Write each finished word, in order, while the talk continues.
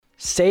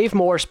Save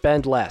more,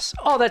 spend less.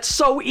 Oh, that's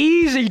so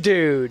easy,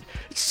 dude.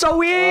 It's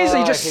so easy.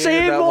 Oh, Just I hated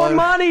save that more one.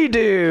 money,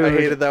 dude. I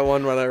hated that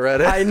one when I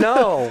read it. I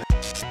know.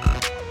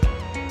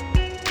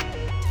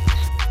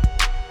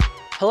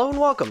 Hello and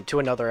welcome to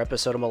another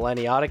episode of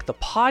Millenniatic, the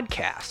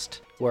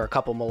podcast, where a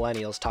couple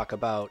millennials talk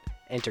about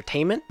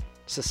entertainment,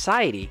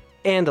 society,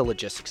 and the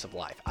logistics of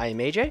life. I am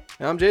AJ.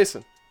 I'm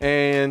Jason,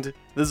 and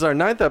this is our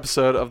 9th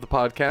episode of the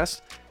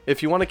podcast.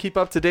 If you want to keep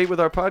up to date with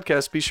our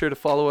podcast, be sure to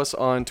follow us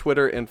on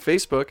Twitter and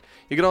Facebook.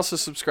 You can also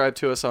subscribe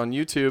to us on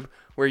YouTube,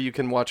 where you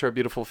can watch our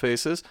beautiful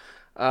faces.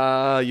 You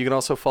can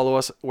also follow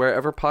us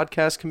wherever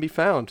podcasts can be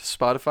found.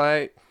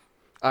 Spotify,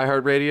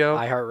 iHeartRadio,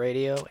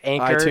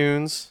 Anchor,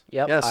 iTunes.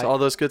 Yep, Yes, all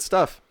those good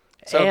stuff.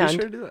 So and be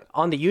sure to do that.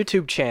 on the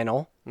YouTube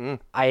channel,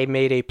 I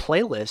made a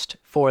playlist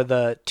for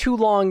the too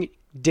long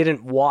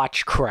didn't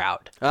watch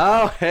crowd.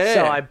 Oh, hey.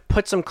 So I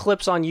put some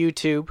clips on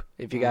YouTube.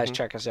 If you guys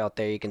check us out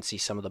there, you can see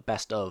some of the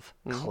best of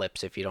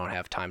clips if you don't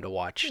have time to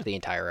watch the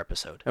entire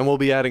episode. And we'll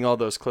be adding all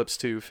those clips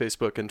to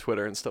Facebook and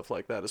Twitter and stuff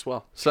like that as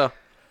well. So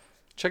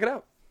check it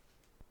out.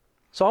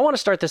 So I want to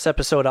start this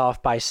episode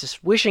off by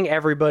wishing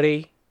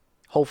everybody,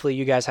 hopefully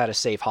you guys had a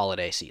safe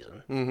holiday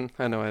season.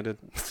 I know I did.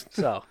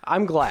 So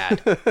I'm glad.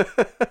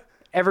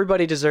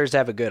 Everybody deserves to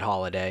have a good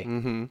holiday.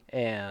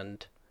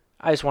 And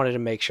I just wanted to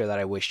make sure that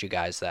I wished you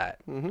guys that.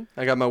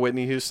 I got my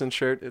Whitney Houston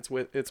shirt. It's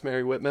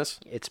Merry Whitmas.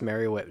 It's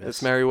Merry Whitmas.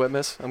 It's Merry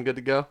Whitmas. I'm good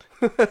to go.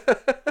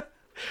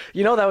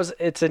 You know,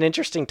 it's an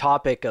interesting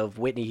topic of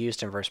Whitney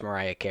Houston versus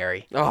Mariah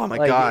Carey. Oh my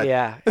God.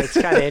 Yeah, it's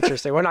kind of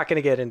interesting. We're not going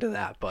to get into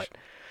that, but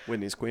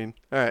Whitney's queen.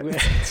 All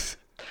right.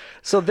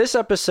 so this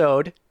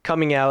episode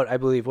coming out, I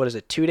believe,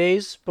 2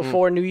 days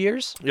before New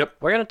Year's? Yep.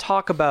 We're going to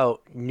talk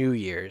about New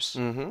Year's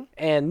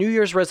and New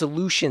Year's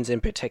resolutions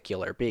in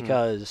particular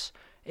because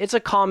it's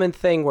a common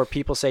thing where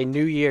people say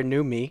New Year,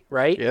 New Me,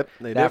 right? Yep,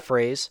 they that do.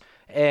 phrase.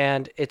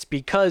 And it's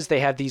because they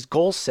have these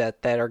goals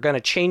set that are going to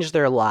change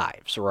their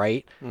lives,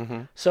 right?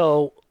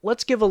 So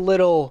let's give a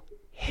little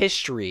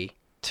history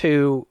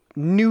to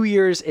New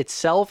Year's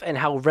itself and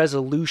how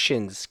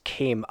resolutions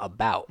came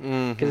about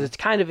because it's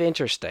kind of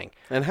interesting.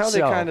 And how they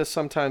kind of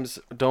sometimes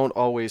don't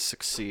always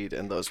succeed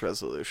in those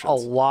resolutions. A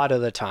lot of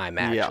the time,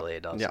 actually,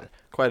 it does. Yeah,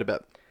 quite a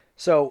bit.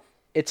 So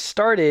it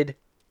started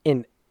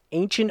in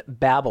ancient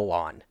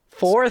Babylon,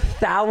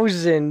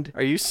 4,000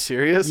 Are you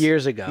serious?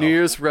 years ago. New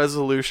Year's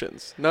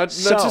resolutions. Not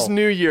just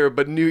New Year,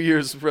 but New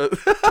Year's...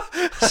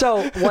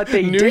 So what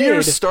they New did...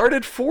 Year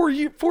started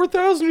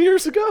 4,000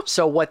 years ago?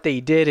 So what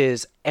they did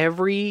is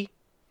every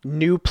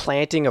new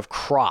planting of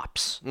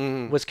crops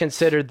was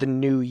considered the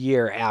new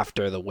year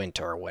after the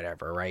winter or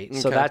whatever, right?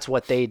 So Okay. that's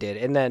what they did.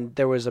 And then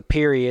there was a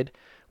period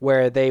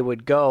where they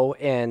would go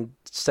and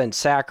send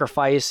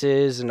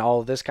sacrifices and all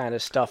of this kind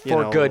of stuff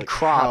for good like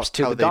crops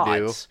to the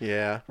gods. Do.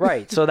 Yeah.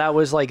 Right. So that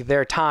was like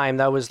their time.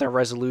 That was their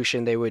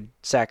resolution. They would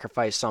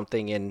sacrifice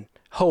something in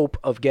hope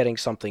of getting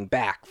something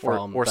back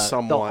from or the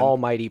someone.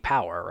 almighty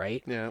power,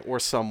 right? Yeah, or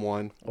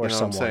someone. Or you know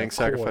someone, what I'm saying? of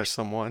Sacrifice course.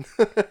 someone.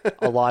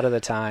 A lot of the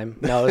time.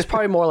 No, it's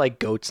probably more like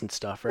goats and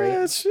stuff,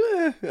 right?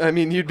 I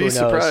mean, you'd be Who knows?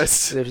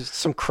 surprised. There's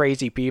some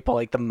crazy people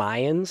like the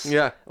Mayans.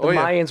 Yeah. The Oh,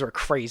 yeah. Mayans were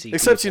crazy.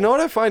 Except, you people. know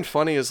what I find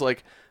funny is,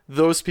 like,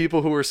 those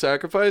people who were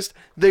sacrificed,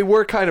 they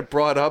were kind of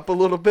brought up a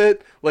little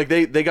bit. Like,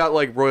 they got,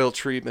 like, royal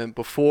treatment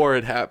before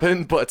it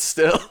happened, but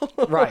still.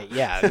 Right,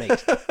 yeah. It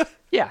makes,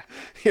 yeah.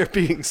 You're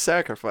being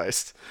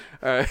sacrificed.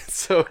 All right,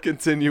 so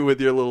continue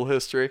with your little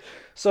history.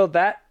 So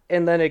that,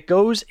 and then it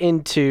goes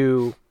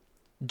into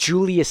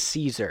Julius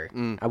Caesar,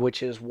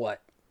 which is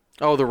what?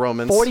 Oh, the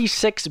Romans.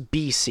 46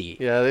 BC.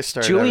 Yeah, they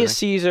started Julius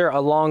everything. Caesar,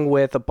 along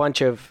with a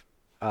bunch of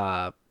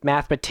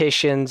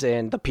mathematicians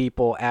and the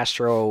people,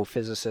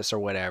 astrophysicists or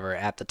whatever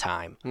at the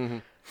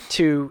time,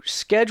 to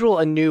schedule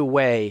a new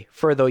way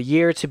for the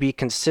year to be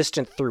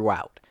consistent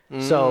throughout.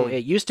 So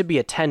it used to be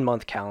a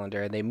 10-month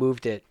calendar, and they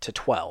moved it to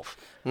 12.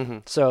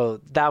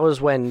 So that was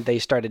when they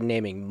started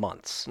naming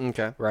months,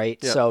 Okay. right?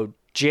 Yeah. So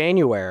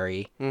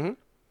January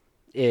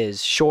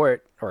is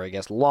short, or I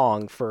guess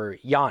long, for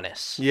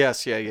Janus.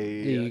 Yes, yeah.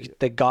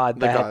 The god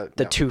that god, had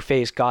the yeah.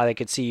 two-faced god that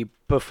could see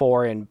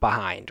before and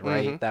behind,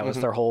 right? That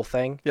was their whole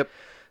thing. Yep.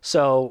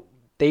 So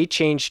they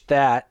changed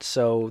that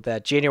so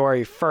that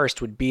January 1st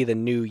would be the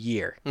new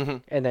year.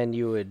 And then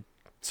you would...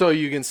 So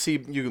you can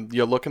see,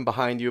 you're looking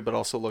behind you, but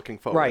also looking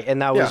forward. Right,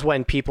 and that was Yeah.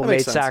 when people That made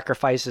makes sense.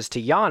 sacrifices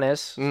to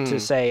Janus to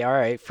say, all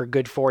right, for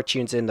good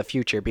fortunes in the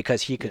future,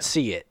 because he could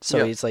see it. So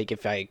Yeah. he's like,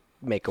 if I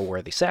make a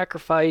worthy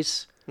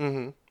sacrifice...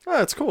 Oh,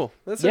 that's cool.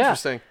 That's Yeah.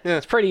 interesting. Yeah.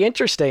 It's pretty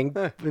interesting.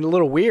 A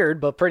little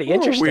weird, but pretty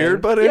interesting. Weird,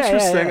 but Yeah, yeah,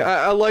 interesting.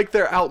 yeah. I like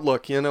their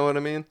outlook. You know what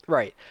I mean?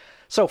 Right.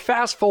 So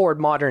fast forward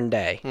modern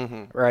day,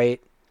 right?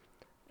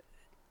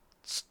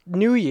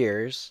 New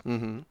Year's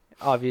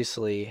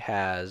obviously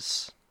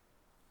has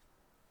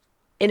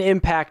an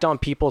impact on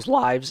people's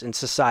lives in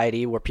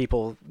society where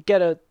people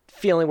get a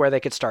feeling where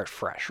they could start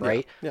fresh,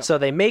 right? yeah. So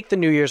they make the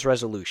New Year's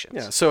resolutions.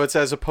 Yeah. So it's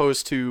as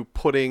opposed to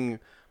putting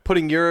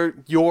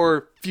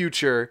your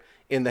future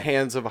in the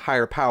hands of a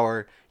higher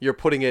power, you're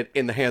putting it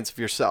in the hands of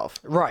yourself.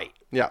 Right.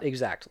 Yeah.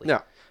 Exactly.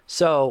 Yeah.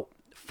 So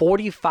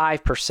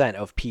 45%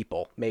 of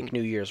people make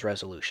New Year's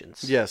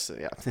resolutions. Yes,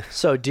 yeah.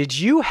 So did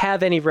you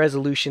have any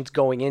resolutions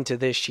going into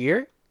this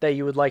year that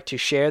you would like to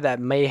share that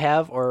may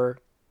have or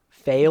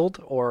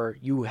failed or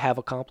you have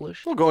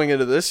accomplished? Well, going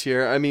into this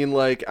year, I mean,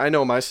 like, I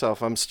know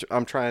myself. I'm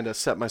trying to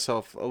set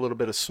myself a little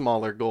bit of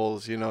smaller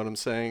goals. You know what I'm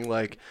saying?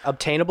 Like,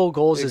 Obtainable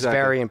goals is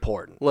very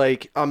important.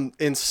 like,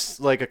 in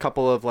like a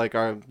couple of like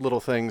our little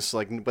things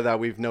like that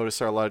we've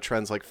noticed are a lot of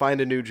trends. Like,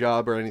 find a new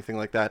job or anything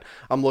like that.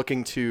 I'm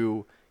looking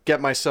to get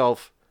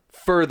myself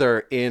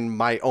further in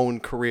my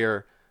own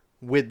career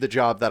with the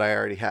job that I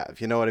already have.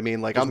 You know what I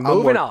mean? Like, I'm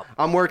moving up.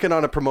 I'm working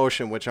on a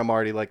promotion, which I'm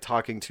already like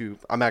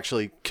I'm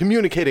actually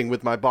communicating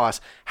with my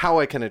boss how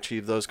I can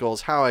achieve those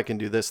goals, how I can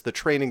do this, the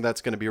training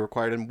that's going to be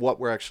required, and what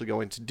we're actually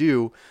going to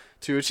do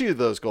to achieve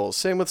those goals.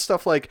 Same with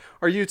stuff like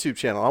our YouTube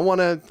channel. I want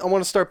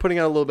to start putting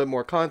out a little bit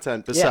more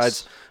content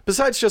besides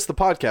just the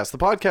podcast. The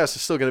podcast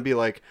is still going to be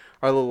like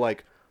our little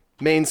like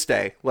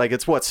mainstay. Like,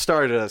 it's what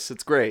started us.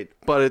 It's great.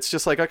 But it's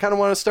just like I kind of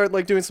want to start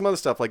like doing some other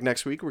stuff. Like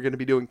next week we're going to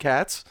be doing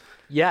Cats.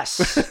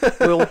 Yes.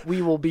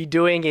 we will be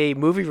doing a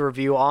movie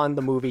review on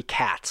the movie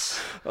Cats.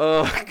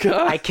 Oh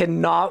god. I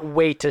cannot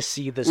wait to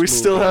see this We movie.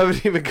 still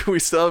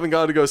haven't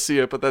gone to go see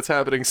it, but that's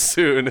happening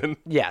soon, and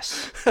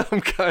Yes.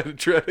 I'm kind of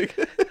dreading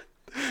it.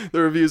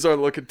 The reviews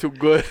aren't looking too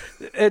good.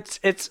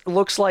 It's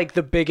looks like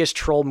the biggest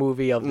troll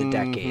movie of the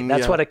decade.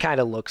 That's what it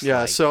kind of looks Yeah,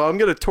 like. so I'm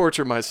gonna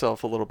torture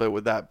myself a little bit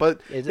with that, but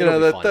It'll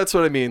be fun. that's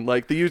what I mean.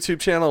 Like the YouTube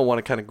channel, I want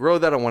to kind of grow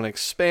that. I want to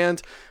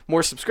expand.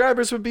 More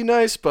subscribers would be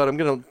nice, but I'm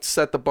gonna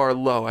set the bar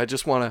low. I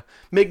just want to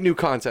make new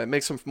content,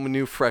 make some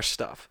new fresh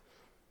stuff.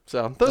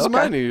 So those are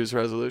my New Year's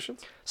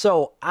resolutions.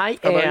 So I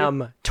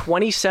am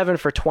 27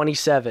 for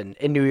 27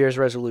 in New Year's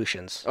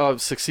resolutions.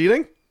 Of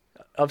succeeding?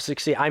 Of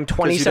succeed. I'm 'Cause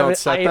you 27. don't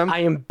set them? I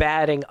am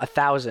batting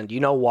 1,000. You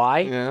know why?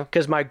 Yeah.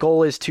 Because my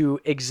goal is to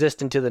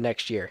exist into the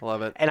next year.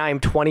 Love it. And I am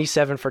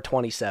 27 for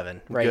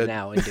 27 right Good.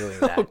 now in doing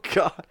that. Oh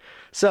god.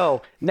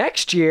 So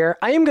next year,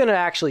 I am going to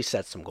actually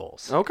set some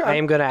goals. Okay. I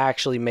am going to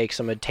actually make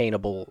some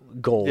attainable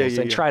goals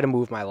Yeah. and try to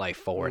move my life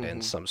forward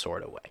in some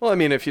sort of way. Well, I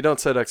mean, if you don't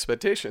set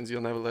expectations,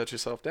 you'll never let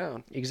yourself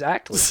down.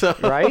 Exactly. So-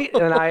 Right?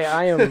 And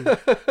I am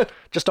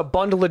just a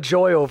bundle of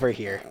joy over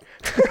here.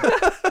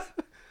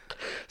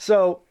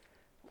 So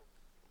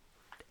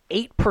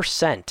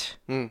 8%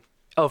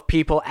 of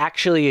people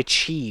actually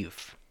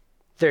achieve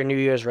their New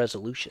Year's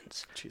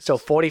resolutions. Jesus. So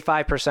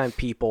 45%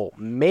 people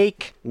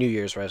make New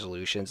Year's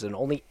resolutions, and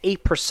only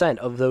 8%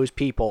 of those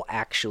people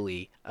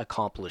actually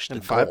accomplish the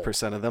And goal.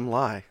 5% of them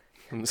lie.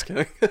 I'm just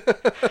kidding.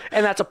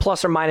 And that's a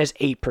plus or minus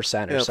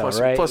 8% or so, plus,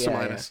 right? plus or Yeah,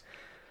 minus. yeah.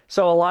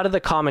 So a lot of the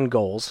common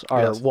goals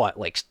are Yes. what?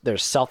 Like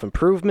there's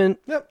self-improvement,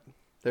 Yep.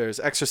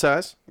 There's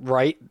exercise.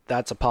 right?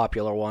 That's a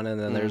popular one.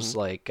 And then there's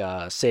like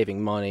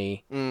saving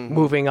money,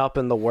 moving up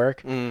in the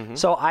work.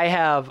 So I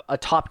have a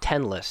top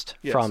 10 list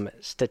from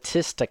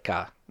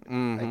Statistica.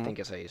 I think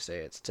is how you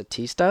say it.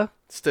 Statista?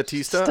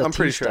 Statista. I'm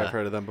pretty sure Statista. I've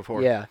heard of them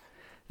before. Yeah.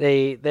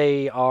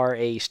 They are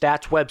a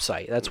stats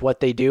website. That's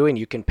what they do, and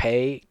you can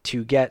pay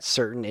to get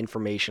certain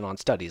information on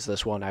studies.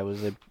 This one I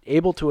was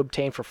able to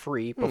obtain for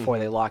free before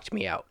they locked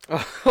me out.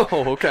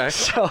 Oh, okay.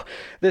 So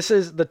this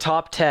is the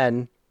top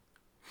 10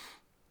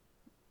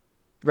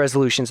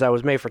 resolutions that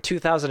was made for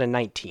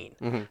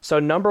 2019. So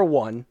number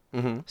one,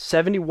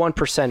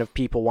 71% of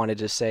people wanted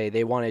to say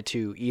they wanted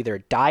to either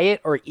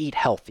diet or eat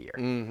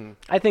healthier.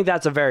 I think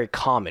that's a very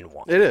common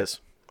one. It is.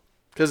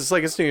 Because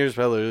it's New Year's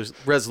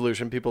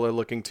resolution. People are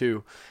looking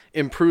to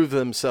improve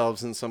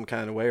themselves in some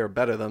kind of way or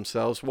better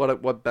themselves.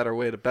 What better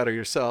way to better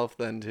yourself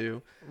than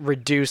to...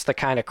 Reduce the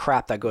kind of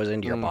crap that goes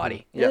into your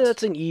body. Yes. Yeah,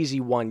 that's an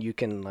easy one you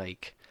can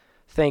like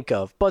think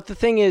of. But the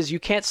thing is, you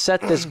can't set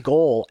this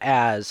goal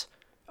as,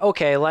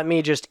 okay, let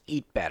me just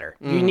eat better.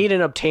 You need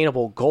an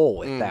obtainable goal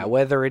with that,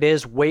 whether it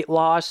is weight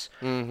loss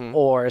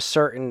or a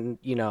certain,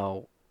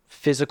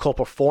 physical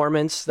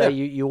performance that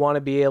you want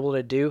to be able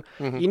to do.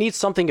 You need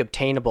something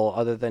obtainable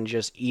other than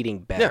just eating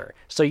better.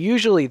 So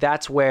usually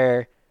that's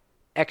where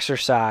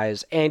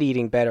exercise and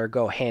eating better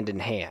go hand in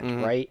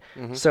hand, right?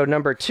 So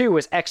number two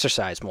is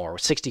exercise more.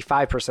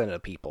 65% of the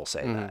people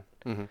say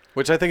that.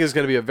 Which I think is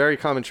going to be a very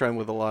common trend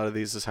with a lot of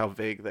these is how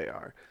vague they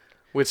are.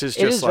 Which is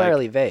just It is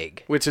fairly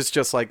vague. Which is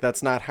just like,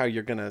 that's not how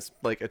you're going to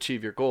like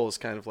achieve your goals,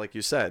 kind of like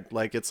you said.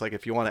 Like, it's like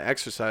if you want to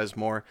exercise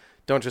more,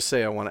 don't just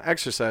say I want to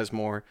exercise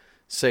more.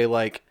 Say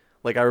like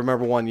I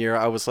remember one year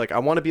I was like, I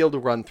want to be able to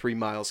run 3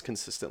 miles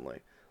consistently.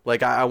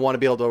 Like I want to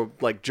be able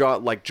to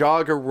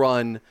jog or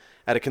run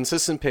at a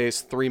consistent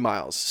pace 3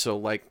 miles. So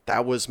like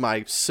that was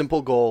my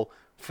simple goal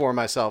for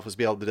myself, was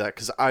be able to do that,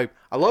 because I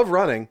love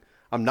running.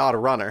 I'm not a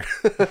runner.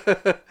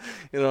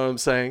 You know what I'm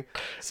saying?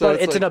 So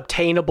But it's an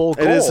obtainable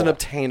goal. It is an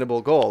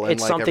obtainable goal. And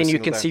It's like something every you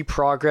can single day. see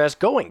progress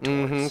going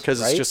towards.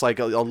 Because right? it's just like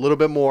a little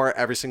bit more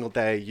every single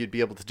day you'd be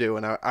able to do.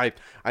 And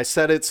I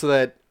set it so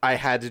that I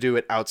had to do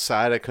it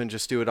outside. I couldn't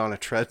just do it on a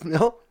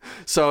treadmill.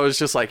 So it was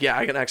just like, yeah,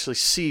 I can actually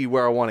see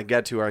where I want to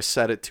get to. Or I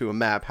set it to a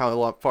map,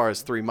 how far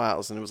is 3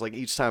 miles. And it was like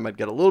each time I'd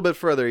get a little bit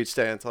further each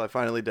day until I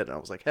finally did it. And I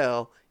was like,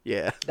 hell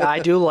Yeah. I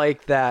do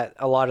like that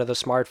a lot of the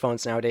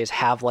smartphones nowadays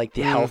have like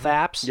the health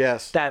apps.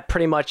 Yes. That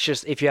pretty much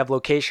just, if you have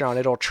location on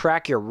it, it'll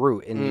track your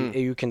route and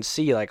you can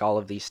see like all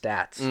of these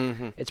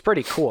stats. It's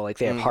pretty cool. Like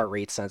they have heart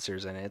rate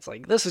sensors in it. It's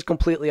like, this is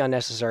completely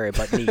unnecessary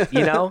but neat,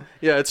 you know?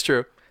 Yeah, it's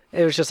true.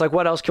 It was just like,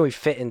 what else can we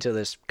fit into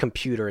this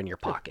computer in your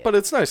pocket? But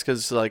it's nice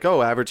because, like,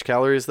 average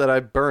calories that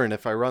I burn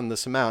if I run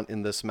this amount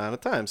in this amount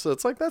of time. So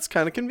it's like, that's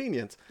kind of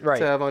convenient Right.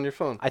 to have on your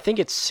phone. I think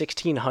it's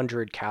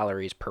 1,600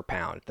 calories per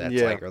pound. That's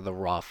Yeah. like the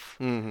rough.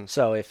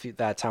 So if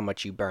that's how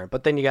much you burn.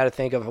 But then you got to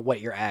think of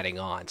what you're adding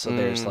on. So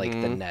there's like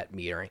the net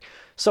metering.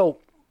 So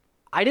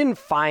I didn't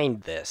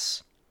find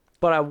this,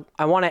 but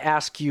I want to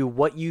ask you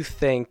what you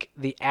think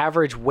the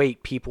average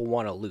weight people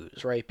want to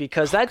lose, right?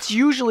 Because that's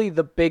usually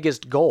the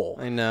biggest goal.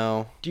 I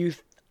know.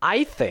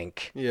 I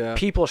think Yeah.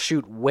 people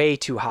shoot way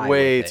too high.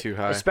 Way with it, too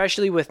high.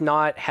 especially with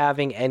not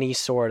having any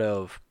sort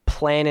of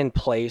plan in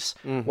place,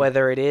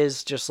 whether it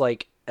is just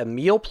like a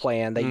meal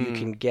plan that you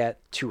can get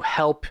to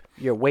help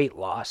your weight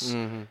loss,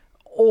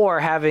 or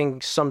having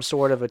some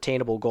sort of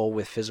attainable goal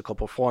with physical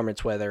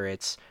performance, whether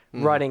it's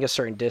running a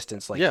certain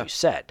distance, like Yeah. you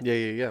said.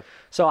 Yeah.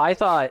 So I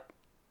thought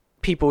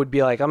people would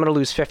be like, I'm going to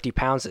lose 50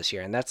 pounds this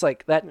year. And that's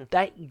like,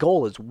 that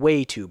goal is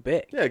way too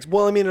big. Yeah,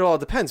 well, I mean, it all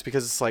depends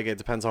because it's like it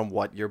depends on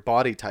what your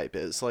body type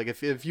is. Like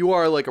if you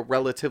are like a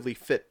relatively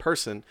fit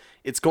person,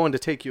 it's going to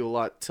take you a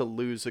lot to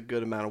lose a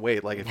good amount of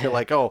weight. Like if you're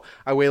like, oh,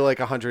 I weigh like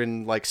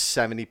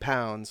 170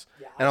 pounds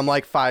and I'm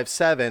like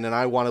 5'7" and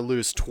I want to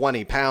lose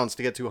 20 pounds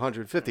to get to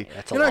 150.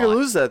 That's a You're not going to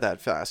lot. lose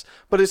that fast.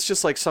 But it's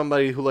just like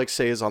somebody who like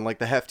say is on like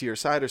the heftier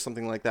side or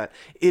something like that.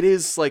 It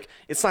is like,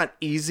 it's not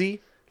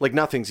easy. Like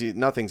nothing's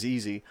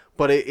easy,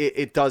 but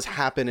it does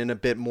happen in a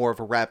bit more of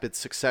a rapid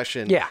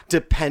succession. Yeah.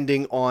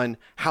 Depending on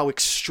how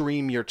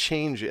extreme your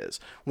change is.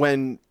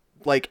 When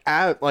like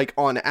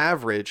on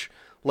average,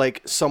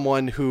 like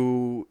someone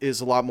who is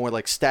a lot more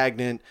like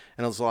stagnant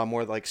and is a lot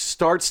more like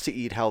starts to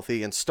eat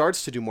healthy and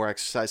starts to do more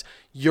exercise,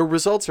 your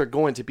results are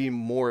going to be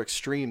more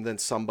extreme than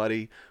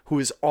somebody who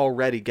is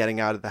already getting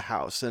out of the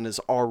house and is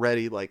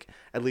already like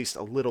at least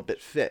a little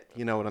bit fit.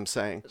 You know what I'm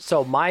saying?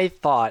 So my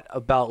thought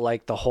about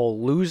like the whole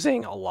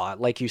losing a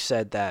lot, like you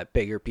said, that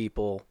bigger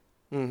people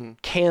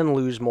can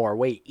lose more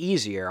weight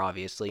easier,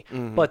 obviously.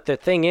 But the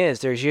thing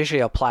is, there's usually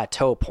a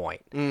plateau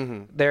point.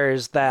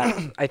 There's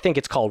that, I think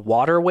it's called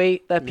water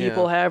weight that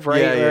people have,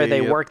 right? Yeah, Where yeah,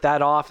 they yeah. work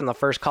that off in the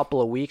first couple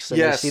of weeks and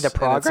Yes, they see the and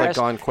it's, like, progress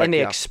gone quick, and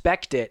they yeah.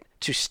 expect it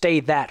to stay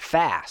that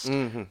fast.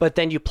 But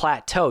then you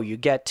plateau, you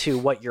get to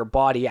what your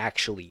body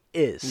actually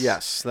is.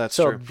 Yes, that's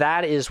so true.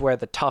 that is where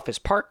the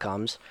toughest part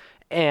comes.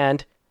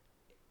 And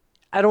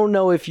I don't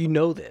know if you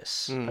know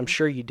this. I'm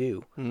sure you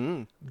do.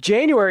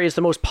 January is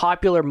the most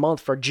popular month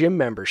for gym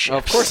memberships.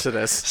 Of course it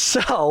is.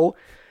 So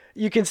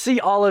you can see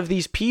all of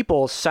these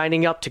people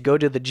signing up to go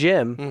to the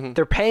gym.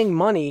 They're paying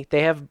money.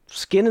 They have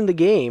skin in the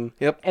game.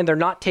 Yep. And they're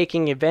not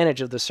taking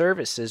advantage of the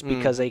services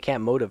because they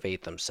can't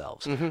motivate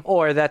themselves.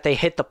 Or that they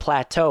hit the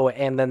plateau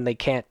and then they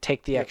can't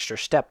take the extra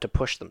step to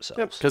push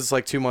themselves. Because it's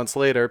like 2 months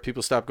later,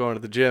 people stop going to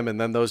the gym, and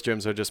then those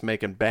gyms are just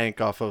making bank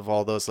off of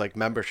all those like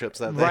memberships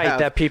that they Right, have,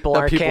 that people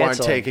aren't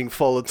canceling. taking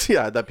full.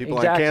 Yeah, that people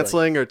aren't Exactly.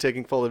 canceling or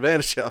taking full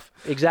advantage of.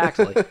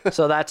 Exactly.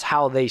 So that's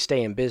how they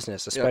stay in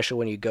business, especially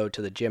when you go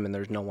to the gym and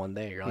there's no one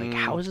there. You're like,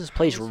 how is this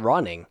place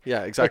running?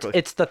 Yeah, exactly.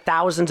 It's the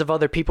thousands of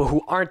other people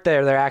who aren't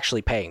there they're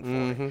actually paying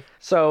for.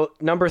 So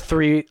number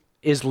 3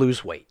 is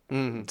lose weight.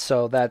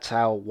 So that's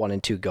how 1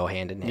 and 2 go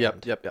hand in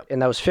hand. Yep.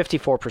 And that was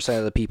 54%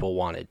 of the people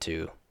wanted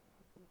to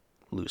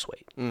lose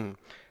weight.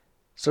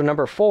 So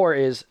number 4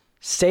 is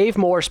save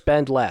more,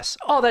 spend less.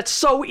 Oh, that's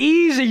so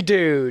easy,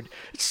 dude.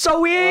 It's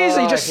so easy.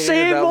 Oh, I Just hated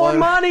save that more one.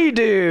 money,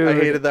 dude. I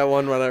hated that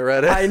one when I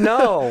read it. I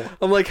know.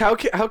 I'm like, how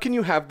can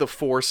you have the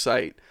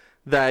foresight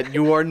that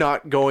you are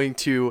not going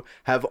to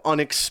have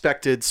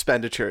unexpected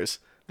expenditures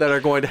that are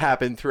going to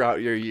happen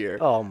throughout your year?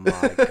 Oh my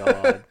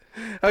god.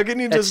 How can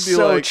you just It's be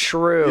so like,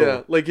 true.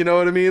 Yeah, like, you know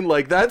what I mean?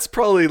 Like, that's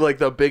probably like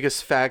the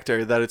biggest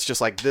factor that it's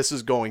just like, this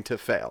is going to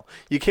fail.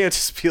 You can't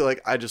just be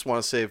like, I just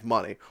want to save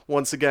money.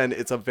 Once again,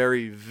 it's a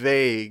very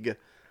vague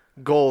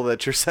goal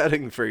that you're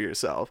setting for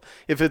yourself.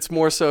 If it's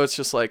more so, it's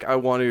just like, I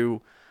want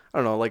to, I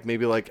don't know, like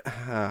maybe like,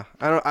 I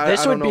don't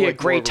This would know, be a like,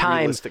 more great of time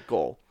realistic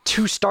goal.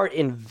 To start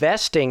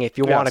investing if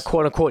you want to Yes.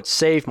 quote unquote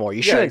save more.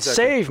 You shouldn't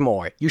exactly. save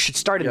more. You should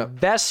start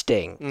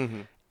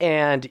investing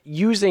and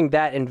using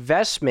that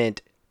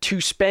investment to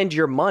spend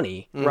your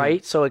money,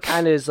 right? So it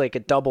kind of is like a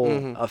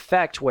double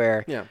effect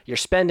where Yeah. you're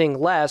spending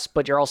less,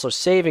 but you're also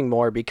saving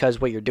more because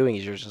what you're doing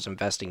is you're just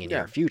investing in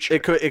your future.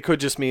 It could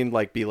just mean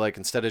like be like,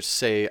 instead of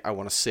say I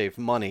want to save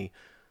money,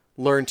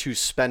 learn to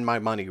spend my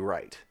money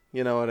right.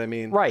 You know what I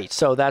mean? Right.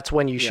 So that's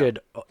when you should,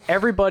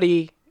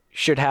 everybody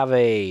should have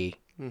a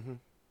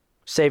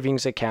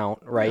savings account,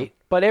 right?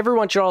 But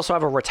everyone should also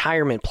have a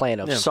retirement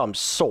plan of some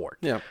sort,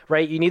 Yeah.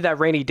 right? You need that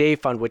rainy day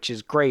fund, which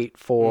is great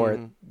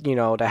for, you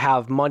know, to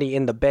have money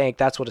in the bank.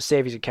 That's what a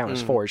savings account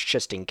is for, is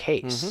just in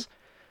case.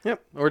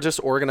 Yep. Or just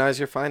organize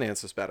your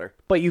finances better.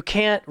 But you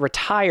can't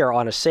retire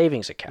on a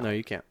savings account. No,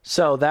 you can't.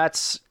 So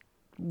that's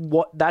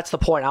that's the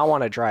point I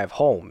want to drive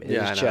home.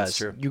 Yeah, I know, It's that's just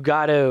true. you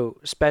got to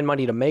spend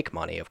money to make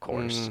money, of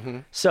course. Mm-hmm.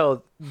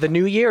 So the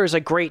new year is a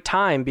great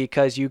time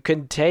because you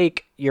can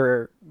take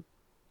your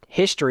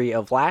history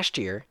of last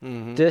year,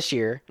 this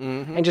year,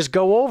 and just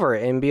go over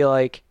it and be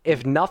like,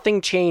 if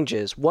nothing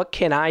changes, what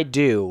can I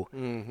do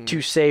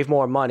to save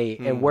more money,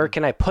 and where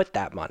can I put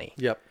that money?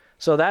 Yep.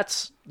 So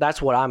that's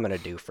what I'm gonna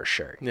do for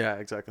sure. Yeah,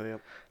 exactly.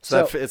 Yep.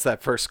 So- It's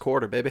that first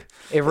quarter, baby.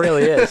 It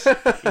really is.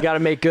 You got to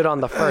make good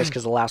on the first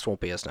because the last won't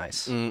be as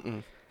nice.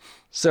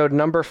 So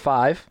number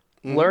 5,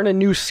 learn a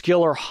new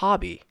skill or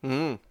hobby.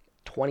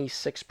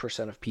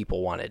 26% of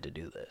people wanted to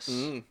do this.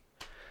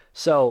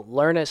 So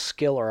learn a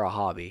skill or a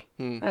hobby.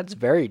 That's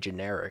very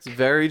generic.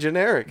 Very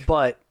generic.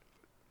 But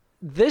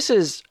this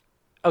is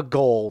a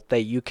goal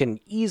that you can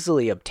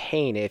easily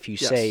obtain if you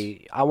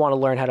say, I want to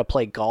learn how to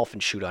play golf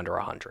and shoot under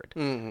 100.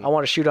 I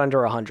want to shoot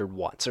under 100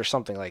 once or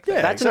something like that.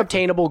 Yeah, That's an exactly.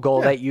 obtainable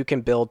goal that you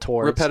can build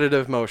towards.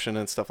 Repetitive motion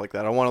and stuff like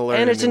that. I want to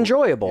learn. And a it's new-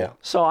 enjoyable. Yeah.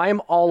 So I'm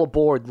all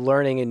aboard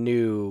learning a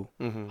new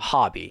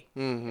hobby.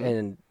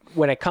 And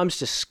when it comes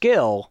to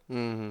skill,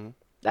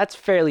 that's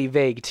fairly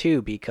vague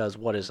too, because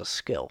what is a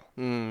skill?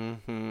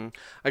 I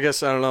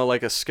guess, I don't know,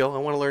 like a skill. I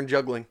want to learn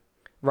juggling.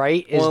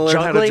 Right? Is Wanna learn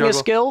how to juggling a juggle.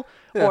 skill?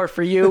 Or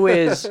for you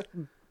is,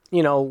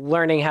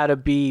 learning how to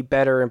be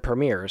better in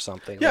Premiere or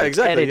something. Yeah, like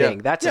exactly. Editing,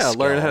 Yeah. that's a skill.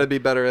 learn how to be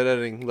better at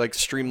editing, like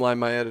streamline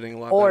my editing a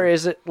lot Or better.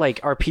 is it like,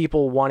 are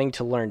people wanting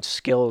to learn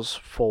skills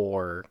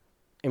for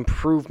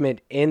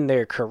improvement in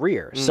their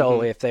career?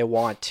 So if they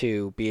want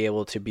to be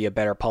able to be a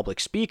better public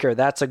speaker,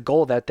 that's a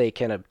goal that they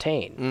can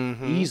obtain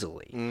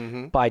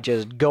easily by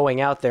just going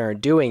out there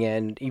and doing it,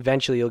 and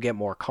eventually you'll get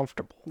more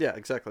comfortable. Yeah,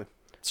 exactly.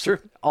 It's true.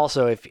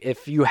 Also,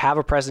 if you have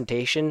a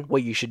presentation,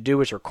 what you should do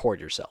is record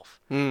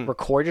yourself.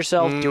 Record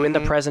yourself doing the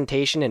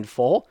presentation in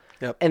full,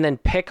 Yep. and then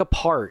pick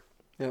apart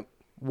Yep.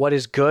 what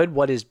is good,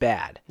 what is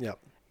bad, Yep.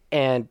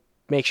 and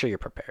make sure you're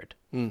prepared.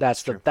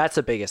 That's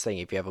the biggest thing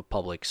if you have a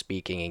public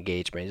speaking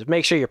engagement, is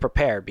make sure you're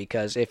prepared,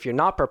 because if you're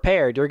not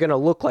prepared, you're going to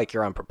look like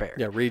you're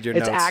unprepared. Yeah, read your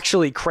It's notes.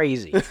 actually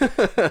crazy.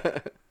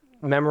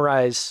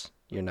 Memorize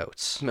your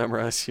notes.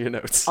 Memorize your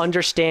notes.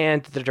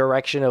 Understand the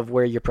direction of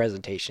where your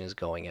presentation is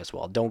going as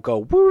well. Don't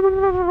go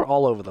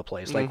all over the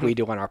place like we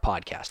do on our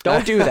podcast.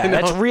 Don't do that.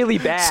 That's really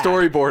bad.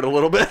 Storyboard a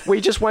little bit. We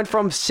just went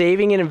from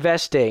saving and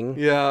investing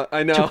Yeah,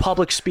 I know. to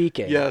public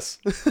speaking. Yes.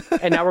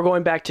 And now we're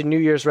going back to New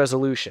Year's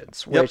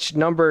resolutions, which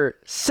number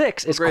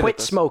 6 is great at quit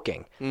this.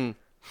 smoking.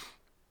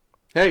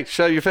 Hey,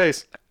 shut your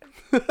face.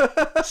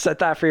 Set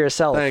that for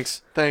yourself.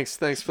 Thanks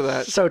for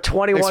that. So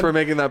 21. Thanks for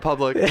making that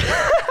public.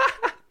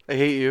 I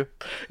hate you.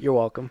 You're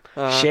welcome.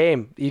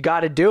 Shame. You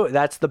got to do it.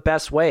 That's the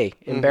best way.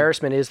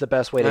 Embarrassment is the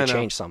best way I to know.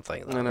 change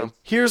something. I know.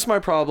 Here's my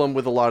problem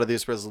with a lot of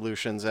these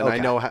resolutions, and Okay.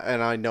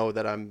 I know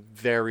that I'm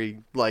very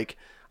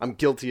I'm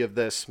guilty of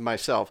this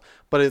myself.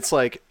 But it's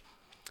like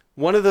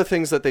one of the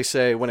things that they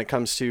say when it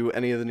comes to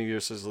any of the New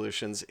Year's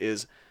resolutions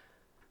is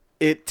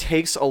it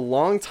takes a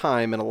long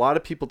time, and a lot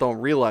of people don't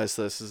realize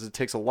this, is it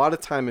takes a lot of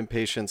time and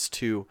patience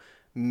to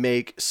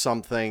make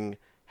something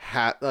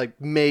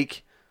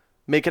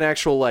make an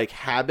actual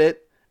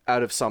habit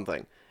out of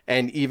something.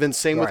 And even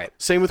same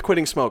with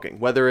quitting smoking,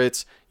 whether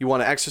it's you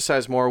want to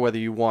exercise more, whether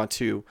you want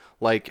to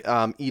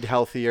eat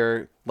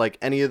healthier,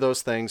 any of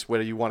those things,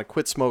 whether you want to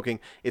quit smoking,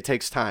 it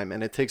takes time.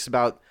 And it takes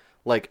about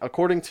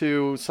according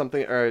to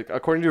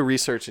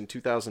research in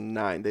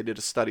 2009, they did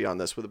a study on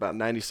this with about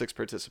 96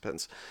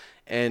 participants.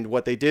 And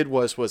what they did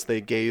was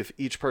they gave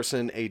each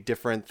person a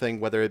different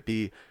thing, whether it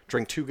be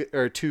drink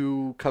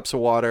 2 cups of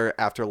water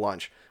after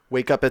lunch,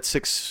 wake up at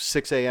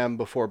 6 a.m.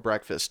 before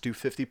breakfast, do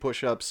 50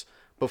 push-ups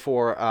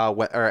before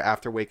or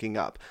after waking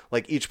up.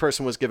 Each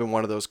person was given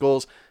one of those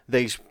goals.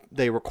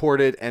 They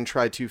recorded and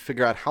tried to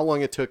figure out how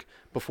long it took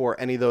before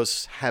any of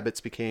those habits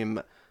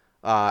became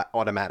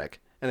automatic.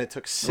 And it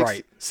took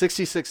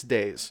 66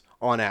 days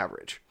on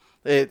average.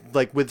 It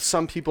with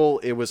some people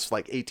it was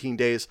 18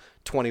 days,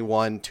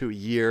 21 to a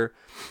year.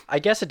 I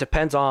guess it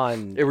depends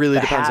on It really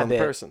the depends on the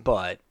habit, person.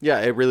 But Yeah,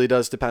 it really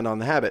does depend on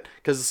the habit,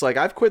 because it's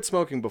I've quit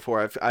smoking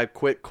before. I've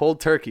quit cold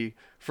turkey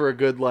for a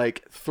good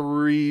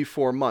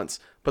 3-4 months.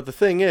 But the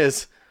thing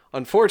is,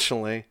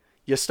 unfortunately,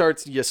 you start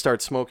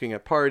smoking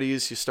at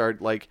parties,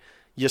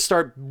 you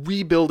start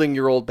rebuilding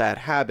your old bad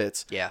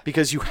habits. Yeah.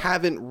 Because you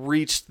haven't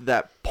reached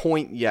that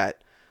point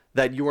yet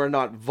that you are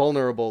not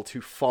vulnerable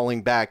to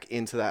falling back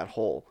into that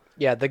hole.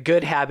 yeah, the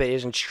good habit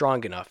isn't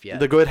strong enough yet.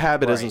 The good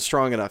habit Right. isn't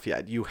strong enough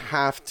yet. You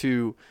have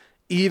to,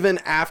 even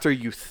after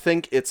you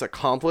think it's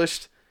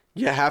accomplished,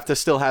 you have to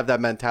still have that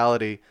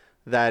mentality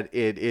that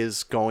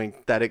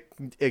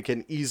it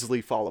can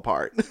easily fall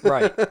apart.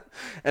 Right.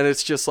 And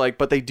it's just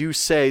but they do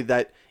say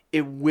that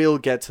it will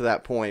get to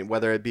that point,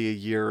 whether it be a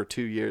year or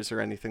 2 years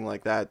or anything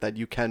like that, that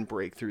you can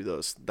break through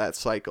that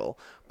cycle.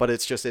 But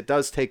it's just, it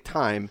does take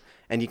time,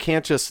 and you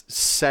can't just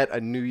set a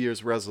New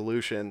Year's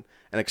resolution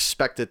and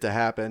expect it to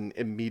happen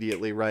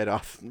immediately right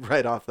off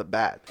the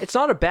bat. It's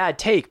not a bad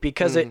take,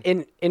 because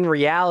in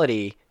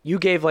reality, you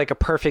gave a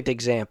perfect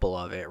example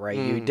of it, right?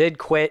 You did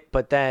quit,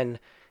 but then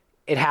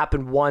it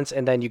happened once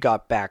and then you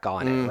got back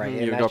on it, right?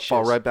 And You're going to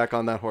fall right back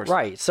on that horse.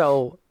 Right.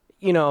 So,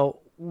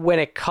 when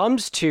it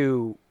comes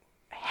to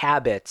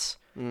habits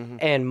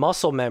and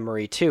muscle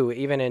memory too,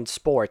 even in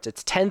sports,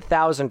 it's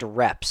 10,000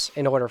 reps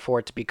in order for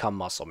it to become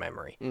muscle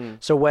memory.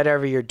 So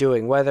whatever you're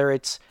doing, whether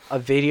it's a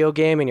video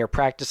game and you're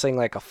practicing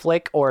like a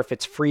flick, or if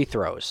it's free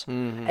throws,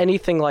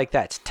 anything like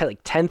that, it's like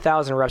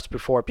 10,000 reps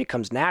before it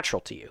becomes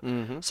natural to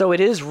you. So it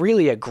is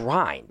really a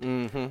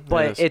grind,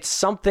 but it's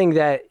something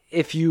that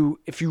if you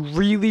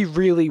really,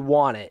 really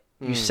want it,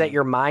 you set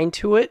your mind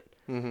to it,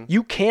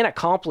 you can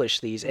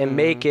accomplish these and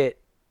make it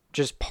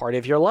just part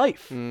of your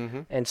life,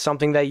 and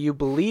something that you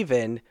believe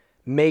in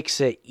makes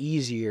it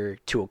easier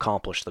to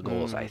accomplish the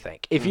goals. I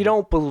think if you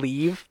don't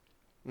believe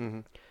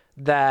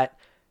that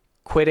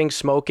quitting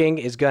smoking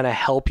is going to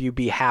help you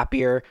be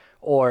happier,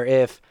 or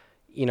if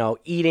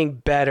eating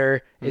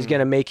better is going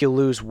to make you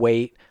lose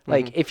weight,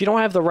 like if you don't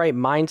have the right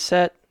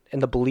mindset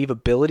and the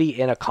believability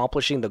in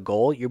accomplishing the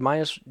goal,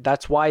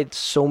 that's why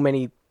so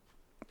many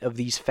of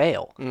these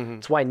fail.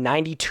 That's why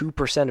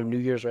 92% of New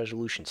Year's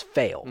resolutions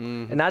fail.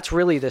 And that's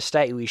really the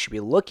stat we should be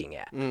looking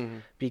at,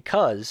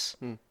 because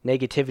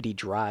negativity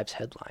drives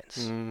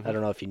headlines. I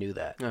don't know if you knew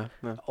that.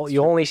 No,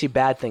 you only see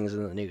bad things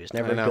in the news,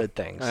 never good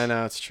things. I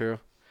know, it's true.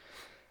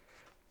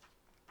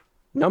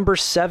 Number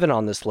 7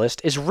 on this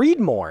list is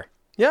read more.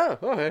 Yeah,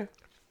 okay.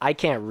 I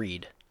can't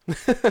read.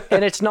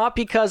 And it's not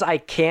because I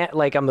can't,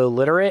 like I'm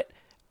illiterate.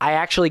 I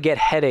actually get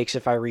headaches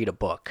if I read a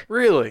book.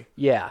 Really?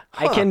 Yeah.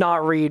 I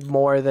cannot read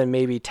more than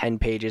maybe 10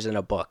 pages in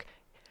a book.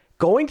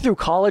 Going through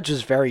college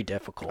is very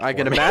difficult. I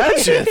can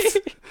imagine.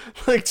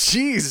 Like,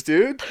 geez,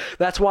 dude.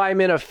 That's why I'm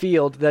in a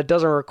field that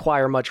doesn't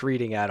require much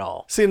reading at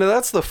all. See, now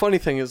that's the funny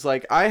thing is,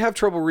 like, I have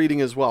trouble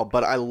reading as well,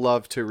 but I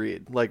love to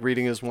read. Like,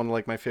 reading is one of,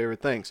 like, my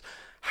favorite things.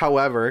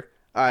 However,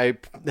 I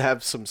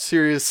have some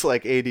serious,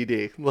 like,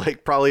 ADD,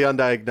 like, probably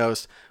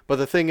undiagnosed. But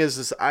the thing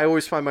is I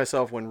always find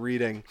myself when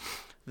reading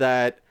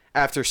that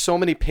after so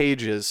many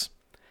pages,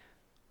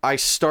 I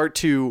start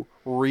to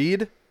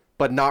read,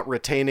 but not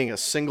retaining a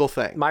single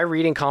thing. My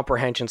reading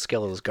comprehension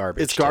skill is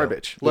garbage. It's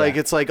garbage. Like,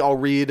 it's like I'll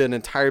read an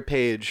entire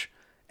page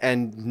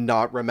and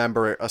not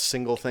remember a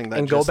single thing that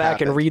and just go back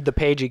happened. and read the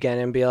page again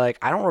and be like,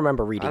 I don't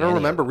remember reading any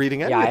any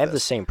Yeah, of I have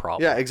this. the same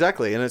problem. Yeah,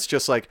 exactly. And it's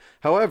just like,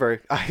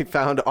 however, I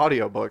found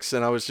audiobooks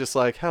and I was just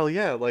like, hell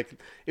yeah, like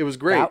it was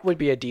great. That would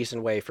be a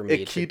decent way for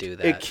me to do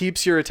that. It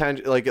keeps your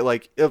attention, like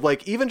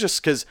even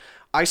just because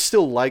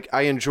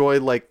I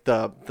enjoy like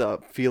the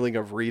feeling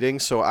of reading.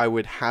 So I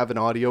would have an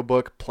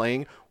audiobook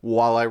playing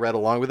while I read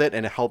along with it,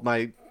 and it helped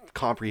my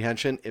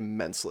comprehension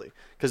immensely,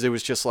 because it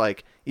was just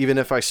like, even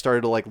if I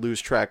started to like lose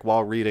track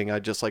while reading,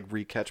 I'd just like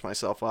re-catch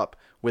myself up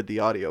with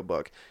the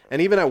audiobook.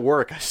 And even at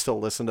work, I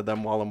still listen to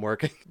them while I'm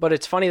working. But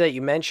it's funny that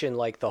you mentioned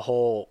like the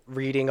whole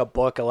reading a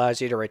book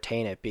allows you to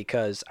retain it,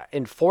 because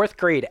in 4th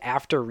grade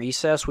after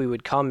recess, we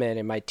would come in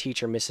and my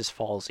teacher, Mrs.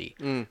 Falsey,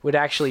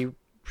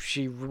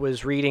 she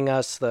was reading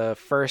us the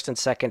 1st and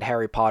 2nd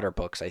Harry Potter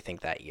books, I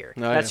think, that year.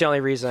 That's the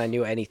only reason I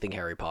knew anything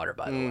Harry Potter,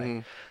 by the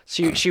way.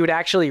 So she would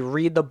actually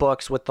read the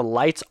books with the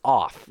lights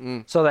off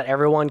so that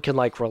everyone can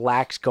like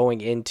relax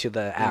going into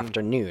the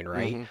afternoon,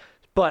 right?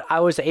 But I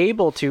was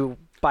able to,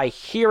 by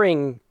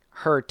hearing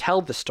her tell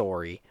the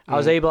story, I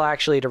was able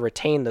actually to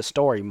retain the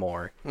story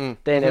more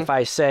than if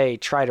I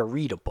try to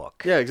read a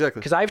book. Yeah, exactly.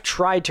 Because I've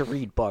tried to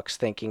read books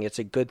thinking it's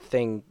a good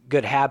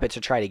habit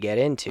to try to get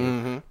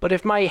into. But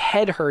if my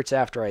head hurts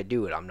after I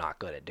do it, I'm not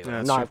going to do it.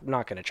 I'm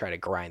not going to try to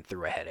grind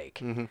through a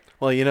headache.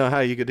 Well, you know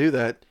how you could do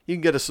that? You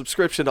can get a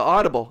subscription to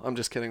Audible. I'm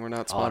just kidding. We're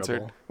not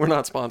sponsored. Audible. We're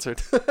not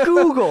sponsored.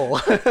 Google.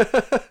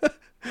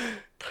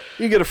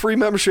 You can get a free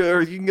membership,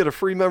 or you can get a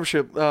free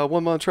membership,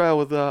 1-month trial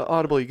with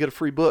Audible. You get a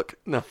free book.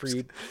 No,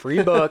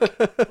 free book.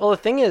 Well, the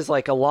thing is,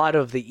 like, a lot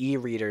of the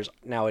e-readers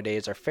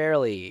nowadays are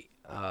fairly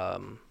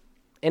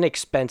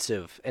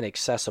inexpensive and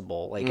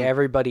accessible. Like,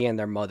 everybody and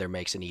their mother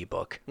makes an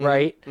ebook,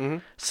 right?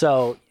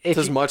 So it's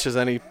as much as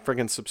any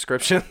friggin'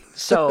 subscription.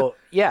 So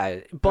yeah,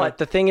 but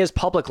the thing is,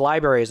 public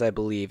libraries, I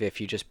believe, if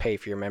you just pay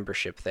for your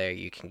membership there,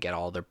 you can get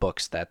all their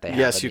books that they have.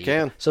 Yes, you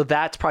can. So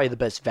that's probably the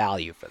best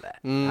value for that,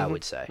 I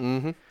would say.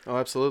 Oh,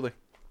 absolutely.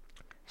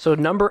 So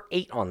number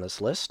 8 on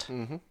this list.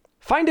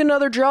 Find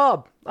another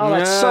job. Oh,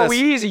 that's so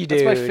easy,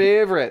 dude. That's my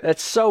favorite.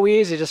 That's so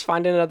easy. Just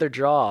find another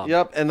job.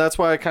 Yep, and that's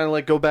why I kind of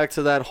like go back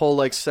to that whole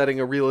like setting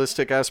a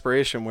realistic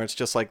aspiration, where it's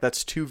just like,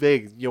 that's too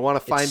vague. You want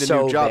to find a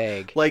new job.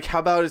 Vague. Like, how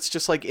about it's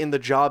just like in the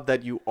job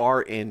that you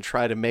are in,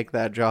 try to make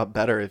that job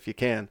better if you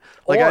can.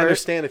 Like, I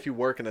understand if you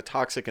work in a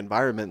toxic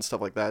environment and stuff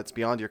like that, it's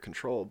beyond your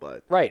control,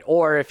 but right.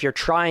 Or if you're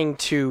trying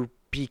to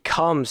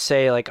become,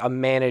 say, like a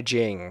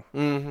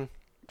managing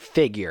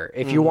figure,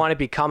 if you want to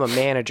become a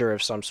manager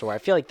of some sort, I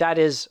feel like that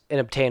is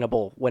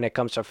unobtainable when it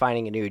comes to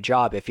finding a new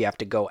job, if you have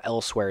to go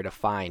elsewhere to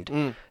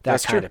find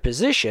that kind of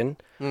position.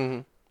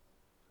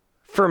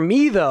 For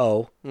me,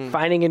 though,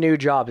 finding a new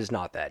job is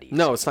not that easy.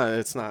 No, it's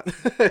not.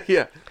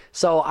 Yeah.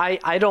 So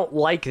I don't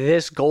like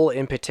this goal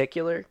in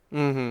particular.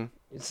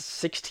 It's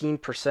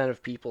 16%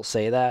 of people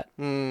say that.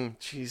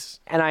 Jeez.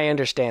 And I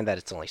understand that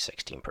it's only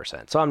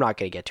 16%, so I'm not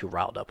going to get too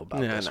riled up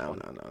about this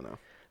one. No.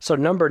 So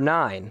number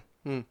 9,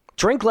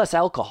 drink less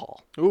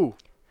alcohol. Ooh.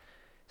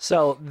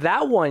 So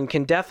that one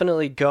can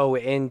definitely go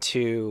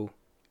into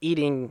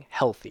eating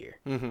healthier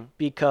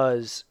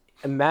because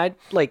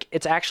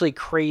it's actually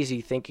crazy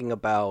thinking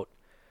about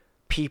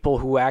people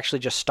who actually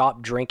just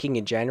stopped drinking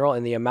in general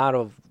and the amount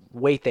of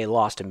weight they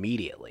lost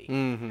immediately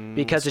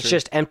because it's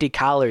just empty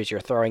calories you're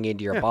throwing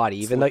into your body.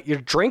 Even though you're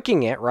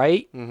drinking it,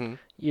 right?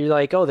 You're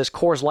like, oh, this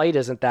Coors Light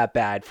isn't that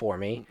bad for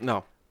me.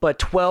 No. But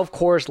 12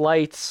 Coors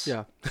Lights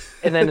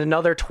and then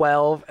another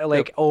 12,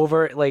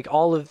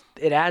 all of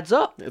it adds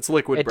up. It's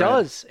liquid it bread.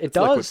 Does. It it's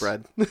does.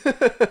 Liquid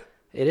bread.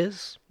 It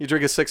is. You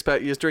drink a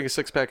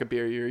 6-pack of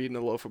beer, you're eating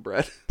a loaf of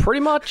bread.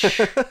 Pretty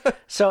much.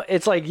 So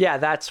it's like, yeah,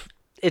 that's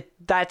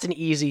an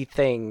easy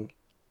thing.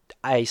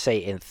 I say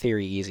in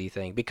theory easy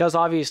thing because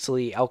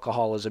obviously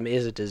alcoholism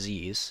is a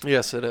disease.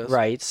 Yes, it is.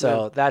 Right.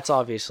 So that's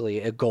obviously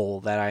a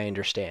goal that I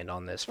understand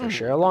on this for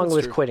sure, along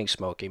with quitting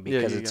smoking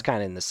because it's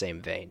kind of in the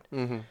same vein.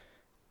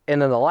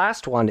 And then the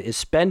last one is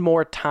spend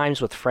more times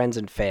with friends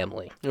and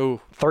family. Ooh.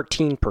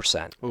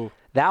 13%. Ooh.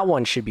 That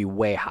one should be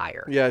way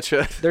higher. Yeah, it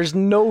should. There's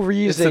no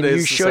reason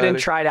you shouldn't society.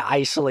 try to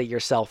isolate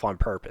yourself on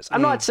purpose.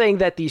 I'm not saying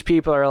that these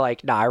people are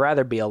like, nah, I'd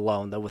rather be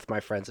alone than with my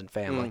friends and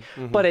family.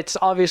 But it's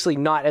obviously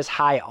not as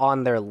high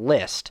on their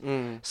list.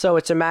 So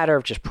it's a matter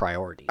of just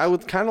priorities. I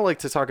would kind of like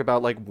to talk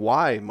about like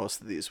why most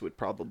of these would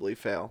probably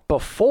fail.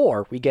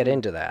 Before we get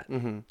into that,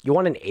 you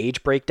want an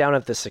age breakdown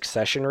of the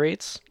succession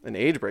rates? An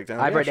age breakdown?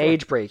 I have an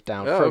age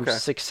breakdown from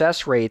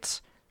success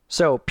rates.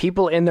 So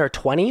people in their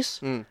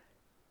 20s,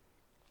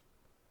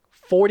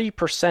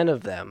 40%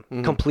 of them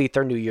complete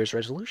their New Year's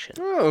resolution.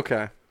 Oh,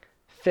 okay.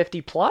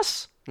 50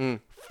 plus,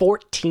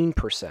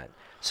 14%.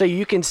 So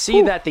you can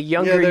see that the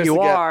younger you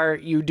are,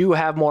 you do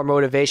have more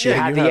motivation, you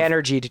have the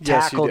energy to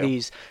tackle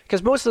these.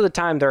 Because most of the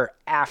time they're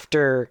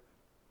after,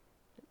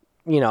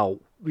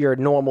 your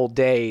normal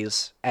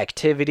day's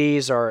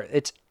activities, or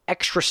it's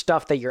extra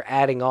stuff that you're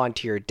adding on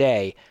to your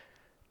day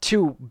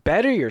to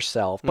better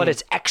yourself, but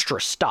it's extra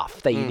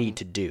stuff that you need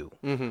to do.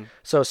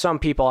 So some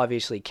people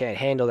obviously can't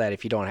handle that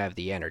if you don't have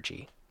the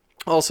energy.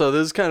 Also,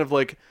 this is kind of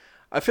like,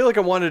 I feel like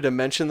I wanted to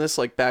mention this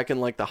like back in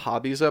like the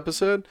hobbies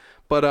episode,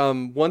 but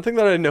one thing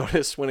that I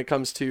noticed when it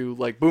comes to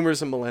like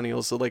boomers and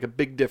millennials, so like a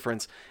big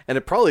difference, and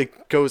it probably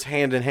goes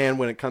hand in hand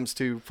when it comes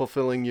to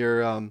fulfilling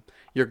your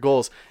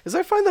goals, is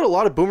I find that a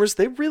lot of boomers,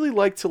 they really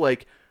like to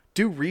like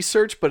do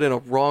research, but in a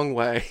wrong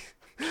way.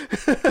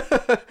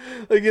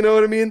 Like, you know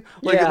what I mean?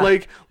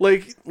 Like,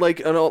 like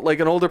an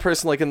older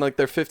person, like in like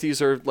their 50s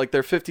or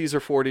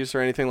 40s or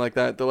anything like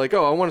that. They're like,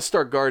 oh, I want to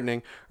start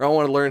gardening, or I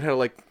want to learn how to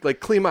like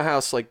clean my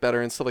house like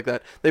better and stuff like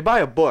that. They buy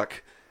a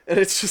book, and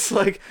it's just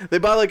like they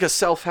buy like a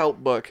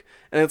self-help book,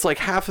 and it's like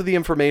half of the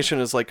information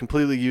is like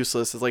completely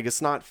useless. It's like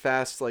it's not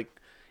fast like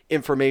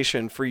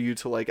information for you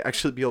to like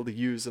actually be able to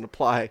use and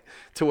apply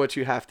to what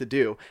you have to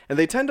do. And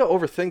they tend to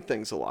overthink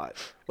things a lot.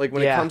 Like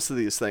when it comes to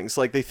these things,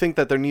 like they think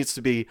that there needs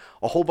to be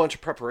a whole bunch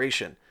of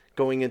preparation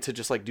going into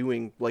just like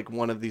doing like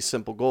one of these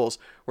simple goals,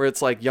 where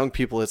it's like young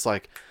people, it's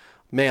like,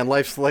 man,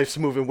 life's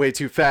moving way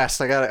too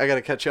fast. I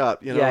gotta catch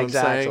up. You know what I'm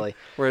saying?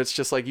 Where it's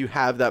just like you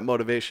have that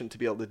motivation to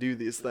be able to do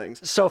these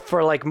things. So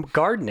for like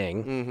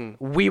gardening,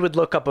 we would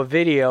look up a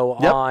video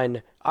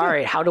on, all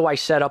right, how do I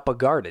set up a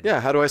garden? Yeah,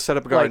 how do I set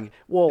up a garden?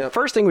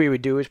 First thing we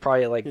would do is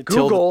probably like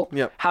Google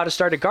how to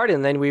start a garden.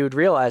 And then we would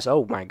realize,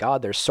 oh my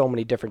God, there's so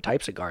many different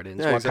types of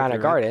gardens. What kind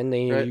of garden?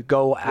 Then you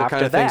go after that. What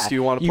kind of things do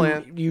you want to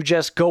plant? You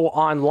just go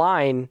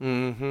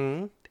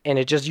online. And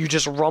you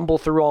just rumble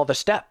through all the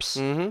steps.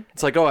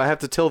 It's like, oh, I have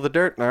to till the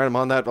dirt. All right, I'm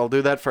on that. I'll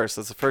do that first.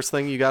 That's the first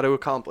thing you got to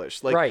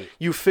accomplish. Like,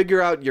 you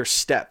figure out your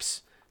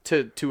steps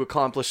to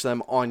accomplish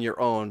them on your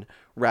own,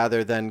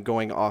 rather than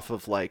going off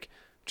of like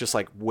just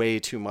like way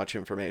too much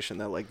information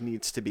that like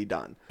needs to be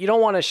done. You don't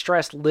want to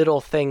stress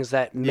little things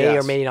that may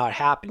or may not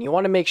happen. You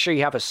want to make sure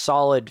you have a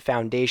solid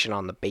foundation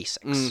on the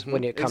basics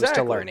when it comes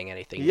to learning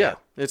anything. Yeah,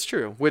 it's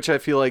true. Which I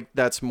feel like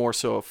that's more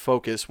so a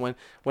focus when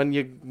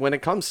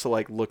it comes to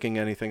like looking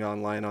anything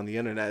online on the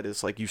internet,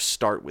 is like you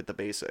start with the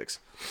basics,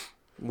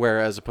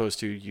 whereas opposed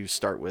to you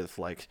start with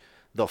like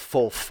the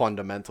full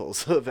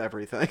fundamentals of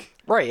everything.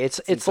 Right.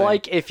 It's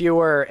like if you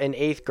were an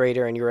 8th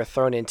grader and you were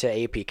thrown into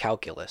AP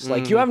calculus.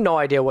 Like you have no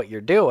idea what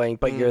you're doing,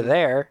 but you're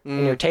there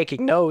and you're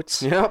taking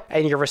notes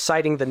and you're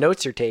reciting the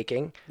notes you're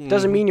taking.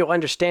 Doesn't mean you'll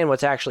understand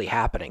what's actually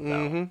happening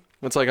though.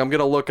 It's like I'm going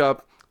to look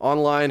up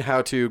online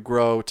how to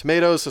grow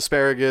tomatoes,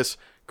 asparagus,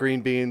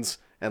 green beans,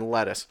 and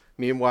lettuce.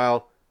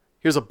 Meanwhile,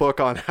 here's a book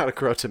on how to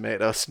grow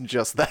tomatoes.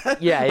 Just that.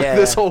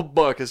 This whole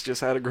book is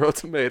just how to grow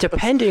tomatoes.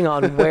 Depending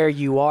on where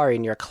you are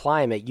in your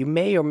climate, you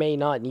may or may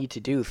not need to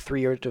do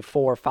 3 or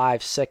 4,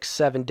 5, 6,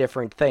 7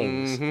 different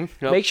things.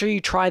 Make sure you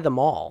try them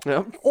all.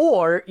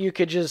 Or you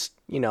could just,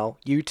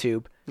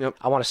 YouTube.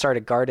 I want to start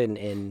a garden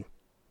in,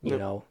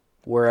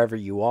 wherever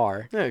you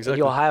are. Yeah, exactly.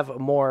 You'll have a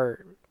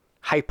more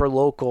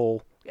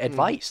hyper-local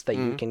advice that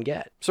you can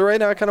get. So right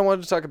now I kind of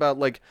wanted to talk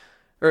about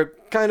or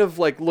kind of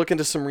like look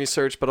into some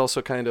research, but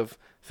also kind of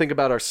think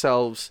about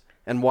ourselves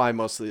and why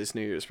most of these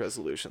New Year's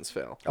resolutions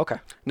fail. Okay.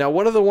 Now,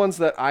 one of the ones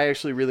that I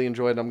actually really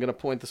enjoyed, I'm going to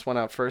point this one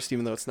out first,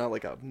 even though it's not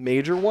like a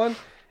major one.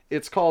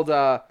 It's called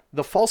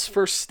The False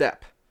First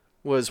Step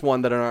was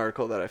one that an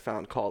article that I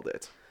found called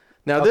it.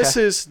 Now, this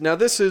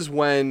is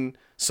when,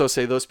 so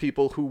say those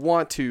people who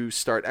want to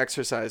start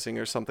exercising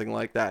or something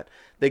like that,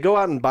 they go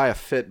out and buy a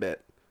Fitbit.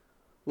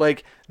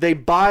 Like, they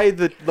buy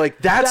the, like,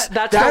 that's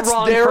the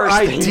wrong their first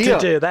idea. thing to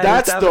do.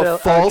 That's the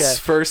false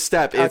first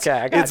step. It's,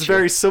 I got it's you.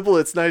 very simple.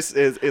 It's nice.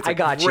 It's a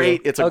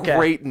great, it's a Okay.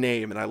 great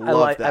name, and I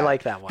love that. I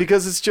like that one.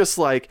 Because it's just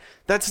like,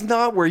 that's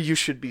not where you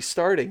should be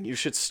starting. You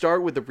should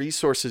start with the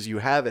resources you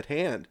have at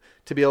hand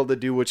to be able to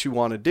do what you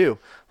want to do.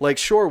 Like,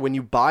 sure, when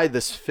you buy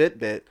this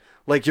Fitbit,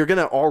 like, you're going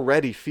to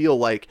already feel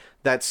like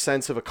that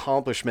sense of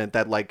accomplishment,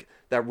 that like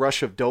that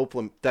rush of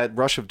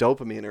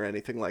dopamine or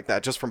anything like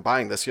that just from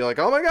buying this. You're like,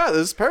 oh my God,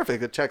 this is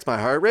perfect. It checks my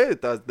heart rate.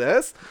 It does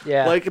this.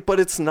 Yeah. Like, but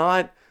it's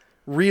not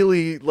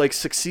really like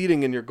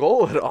succeeding in your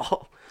goal at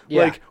all.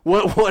 Yeah. Like,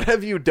 what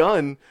have you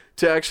done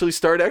to actually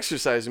start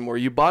exercising more?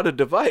 You bought a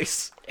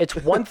device. It's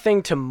one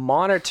thing to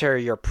monitor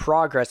your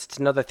progress. It's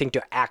another thing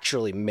to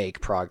actually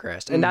make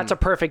progress. And that's a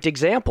perfect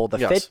example, the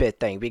Yes. Fitbit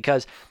thing,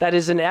 because that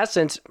is in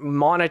essence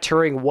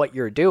monitoring what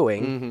you're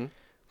doing.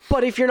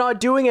 But if you're not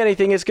doing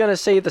anything, it's going to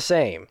say the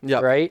same.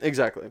 Yeah, Right?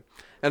 Exactly.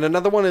 And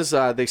another one is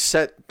they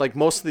set, like,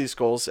 most of these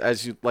goals,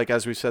 as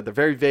we said, they're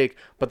very vague.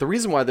 But the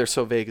reason why they're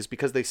so vague is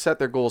because they set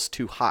their goals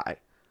too high.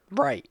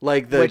 Right.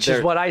 Like which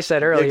is what I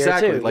said earlier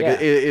exactly. too. Like yeah.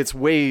 it's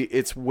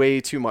way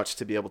too much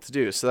to be able to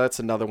do. So that's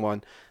another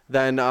one.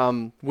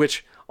 Then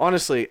which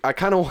honestly I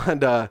kind of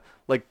wanted to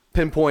like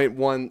pinpoint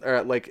one,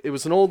 or like it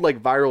was an old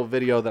like viral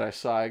video that I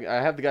saw. I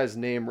have the guy's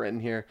name written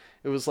here.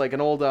 It was like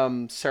an old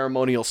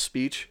ceremonial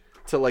speech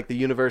to like the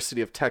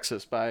University of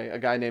Texas by a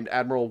guy named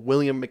Admiral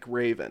William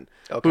McRaven,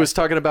 who was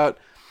talking about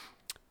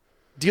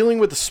dealing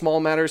with the small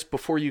matters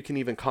before you can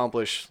even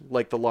accomplish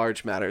like the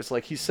large matters.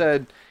 Like he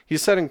said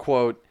in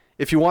quote,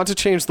 "If you want to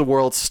change the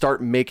world,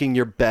 start making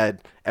your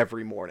bed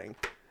every morning."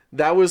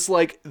 That was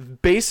like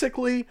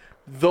basically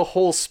the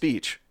whole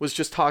speech was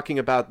just talking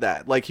about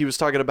that. Like he was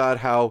talking about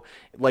how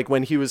like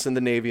when he was in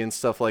the Navy and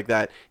stuff like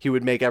that, he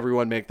would make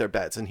everyone make their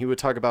beds, and he would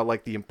talk about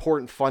like the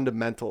important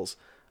fundamentals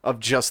of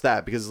just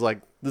that, because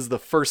like this is the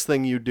first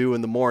thing you do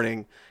in the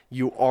morning.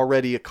 You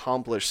already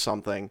accomplished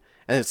something,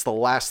 and it's the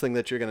last thing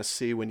that you're going to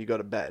see when you go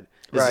to bed.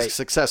 Is a Right.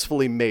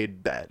 successfully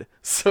made bed.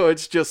 So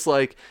it's just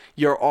like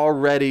you're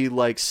already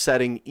like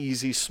setting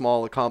easy,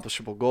 small,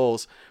 accomplishable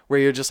goals where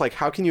you're just like,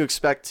 how can you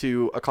expect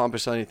to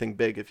accomplish anything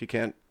big if you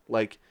can't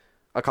like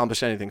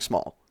accomplish anything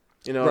small?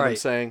 You know what I'm Right.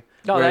 saying?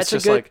 No, Where that's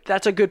it's a just good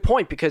that's a good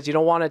point, because you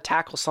don't want to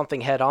tackle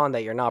something head on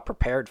that you're not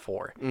prepared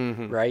for.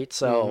 Right?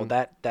 So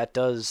that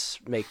does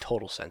make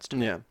total sense to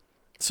me. yeah.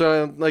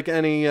 So like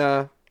any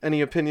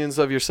opinions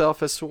of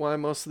yourself as to why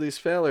most of these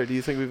fail, or do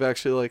you think we've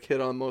actually like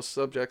hit on most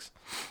subjects?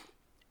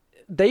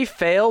 They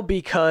fail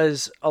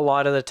because a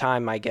lot of the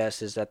time, my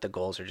guess is that the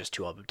goals are just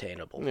too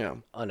unobtainable. Yeah.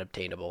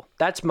 Unobtainable.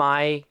 That's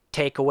my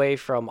takeaway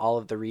from all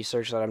of the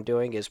research that I'm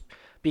doing, is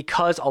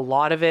because a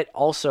lot of it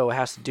also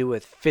has to do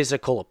with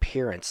physical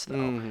appearance,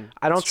 though.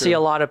 I don't see a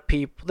lot of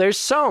people. There's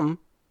some.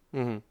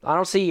 I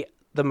don't see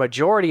the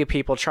majority of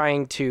people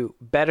trying to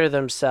better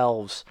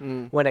themselves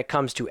when it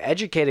comes to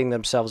educating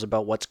themselves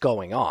about what's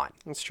going on.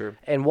 That's true.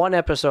 And one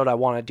episode I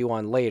want to do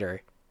on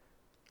later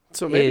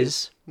So maybe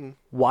is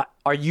what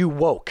are you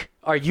woke?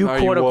 Are you Are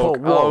you quote unquote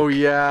woke? woke? Oh,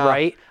 yeah.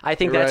 Right? I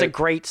think You're that's a right.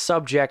 great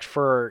subject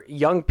for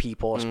young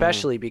people,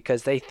 especially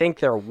because they think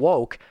they're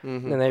woke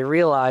and they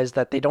realize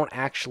that they don't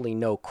actually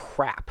know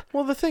crap.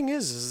 Well, the thing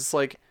is it's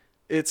like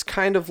it's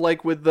kind of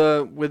like with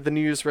the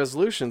New Year's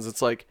resolutions.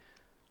 It's like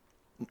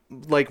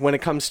when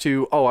it comes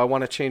to, oh, I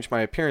want to change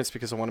my appearance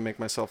because I want to make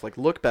myself like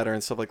look better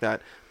and stuff like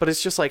that. But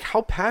it's just like,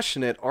 how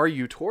passionate are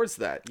you towards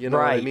that? You know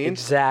what I Right, mean?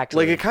 exactly.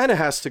 Like it kind of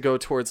has to go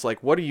towards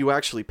like, what are you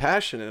actually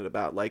passionate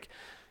about? Like,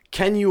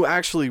 can you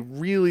actually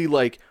really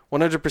like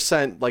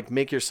 100% like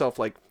make yourself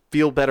like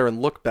feel better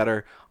and look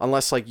better,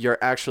 unless like you're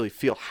actually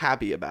feel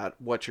happy about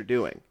what you're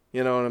doing?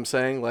 You know what I'm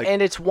saying? Like,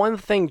 And it's one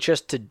thing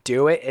just to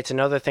do it, it's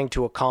another thing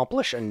to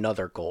accomplish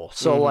another goal.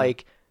 So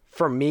like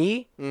for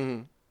me,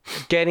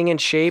 getting in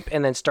shape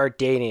and then start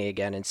dating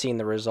again and seeing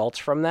the results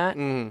from that,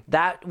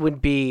 that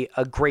would be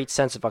a great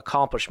sense of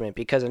accomplishment,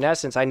 because in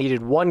essence I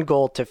needed one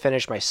goal to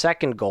finish my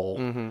second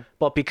goal,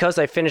 but because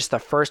I finished the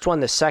first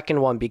one, the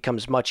second one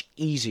becomes much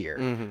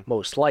easier,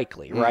 most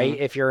likely, right?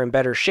 If you're in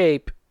better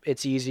shape,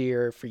 it's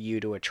easier for you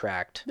to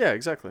attract yeah,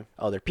 exactly.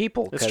 other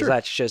people, because true.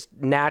 that's just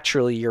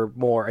naturally you're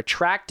more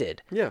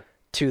attracted Yeah.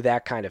 to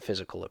that kind of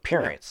physical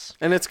appearance.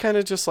 And it's kind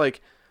of just like,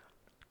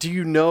 do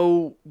you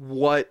know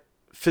what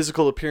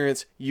physical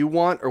appearance you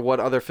want, or what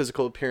other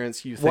physical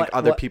appearance you think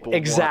other people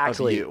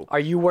exactly want of you? Are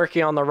you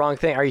working on the wrong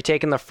thing? Are you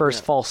taking the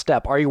first false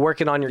step? Are you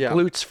working on your Yeah.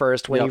 glutes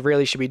first when Yeah. you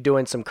really should be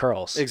doing some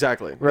curls?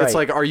 Exactly. Right. It's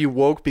like, are you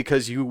woke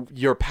because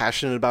you're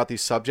passionate about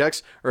these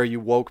subjects, or are you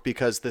woke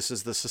because this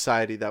is the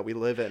society that we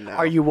live in now?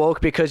 Are you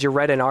woke because you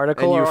read an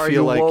article, And you or are feel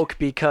you like- woke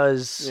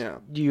because Yeah.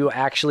 you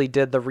actually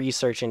did the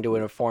research into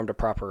and formed a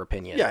proper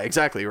opinion? Yeah,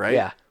 exactly, right?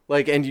 Yeah.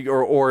 Like, and you,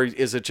 or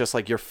is it just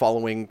like you're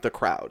following the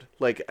crowd,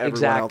 like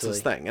everyone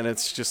else's thing? And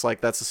it's just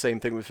like, that's the same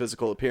thing with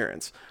physical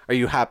appearance. Are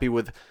you happy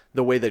with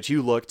the way that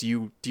you look? Do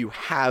you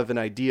have an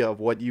idea of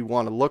what you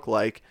want to look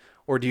like,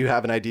 or do you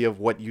have an idea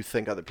of what you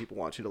think other people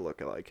want you to look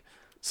like?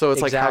 So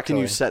it's like, how can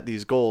you set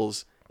these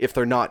goals if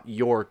they're not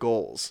your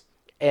goals?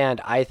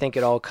 And I think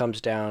it all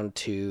comes down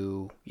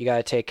to, you got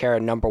to take care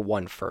of number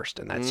one first,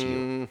 and that's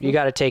you. You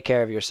got to take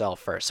care of yourself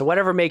first. So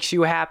whatever makes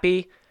you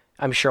happy,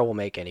 I'm sure will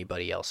make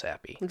anybody else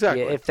happy.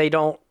 Exactly. If they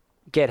don't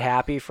get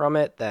happy from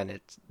it, then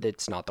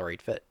it's not the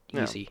right fit.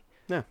 Easy.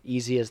 Yeah.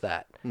 Easy as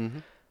that. Mm-hmm.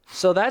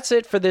 So that's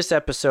it for this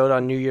episode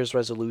on New Year's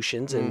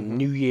resolutions and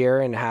New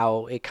Year and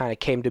how it kind of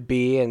came to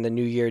be, and the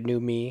New Year, New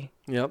Me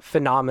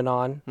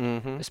phenomenon,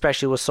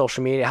 especially with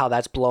social media, how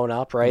that's blown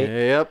up, right?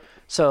 Yep.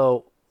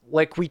 So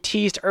like we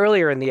teased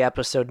earlier in the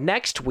episode,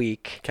 next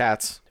week,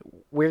 Cats.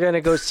 We're going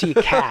to go see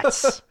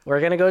Cats. We're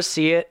going to go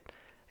see it.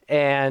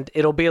 And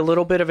it'll be a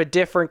little bit of a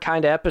different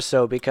kind of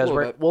episode because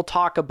we'll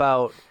talk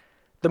about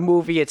the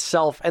movie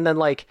itself and then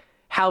like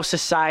how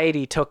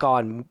society took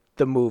on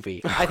the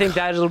movie. I think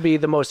that'll be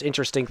the most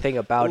interesting thing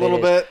about it. A little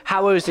bit.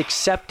 How it was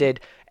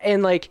accepted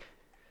and like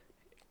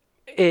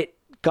it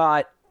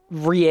got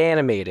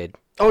reanimated.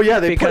 Oh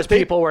yeah, because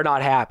people were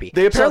not happy.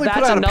 They apparently so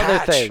that's put out another a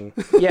patch. thing.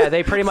 Yeah,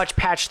 they pretty much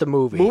patched the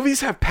movie. Movies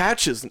have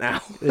patches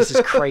now. This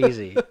is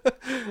crazy.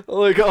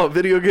 Like, oh,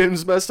 video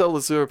games messed up.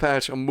 Let's do a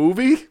patch. A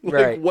movie? Like,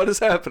 right. What is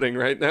happening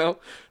right now?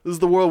 This is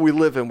the world we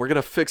live in. We're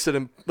gonna fix it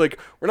in we're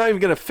not even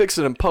gonna fix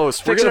it in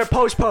post. Fix it in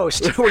post.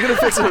 We're gonna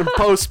fix it in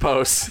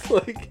post.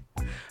 Like,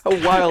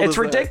 how wild it's is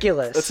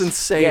ridiculous. That? That's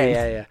insane.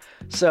 Yeah.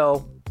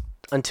 So,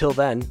 until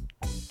then,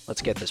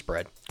 let's get this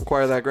bread.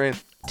 Acquire that grain.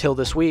 Till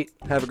this week.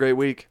 Have a great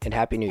week. And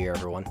Happy New Year,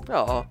 everyone.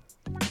 Oh.